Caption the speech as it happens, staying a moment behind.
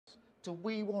Do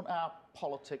we want our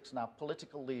politics and our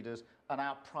political leaders and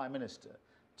our Prime Minister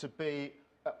to be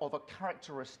of a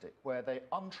characteristic where they're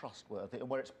untrustworthy and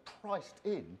where it's priced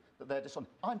in that they're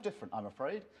dishonest? I'm different, I'm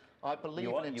afraid. I believe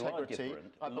in integrity.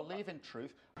 I believe in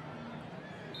truth.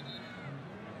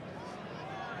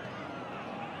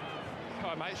 All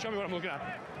right, mate, show me what I'm looking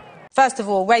at. First of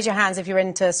all, raise your hands if you're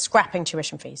into scrapping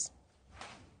tuition fees.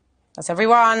 That's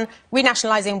everyone.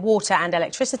 Renationalising water and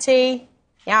electricity.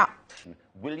 Yeah.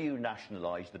 Will you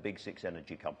nationalise the big six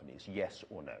energy companies, yes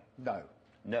or no? No.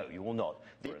 No, you will not.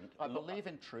 I believe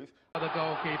in truth. The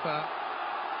goalkeeper,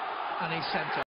 and he's sent off.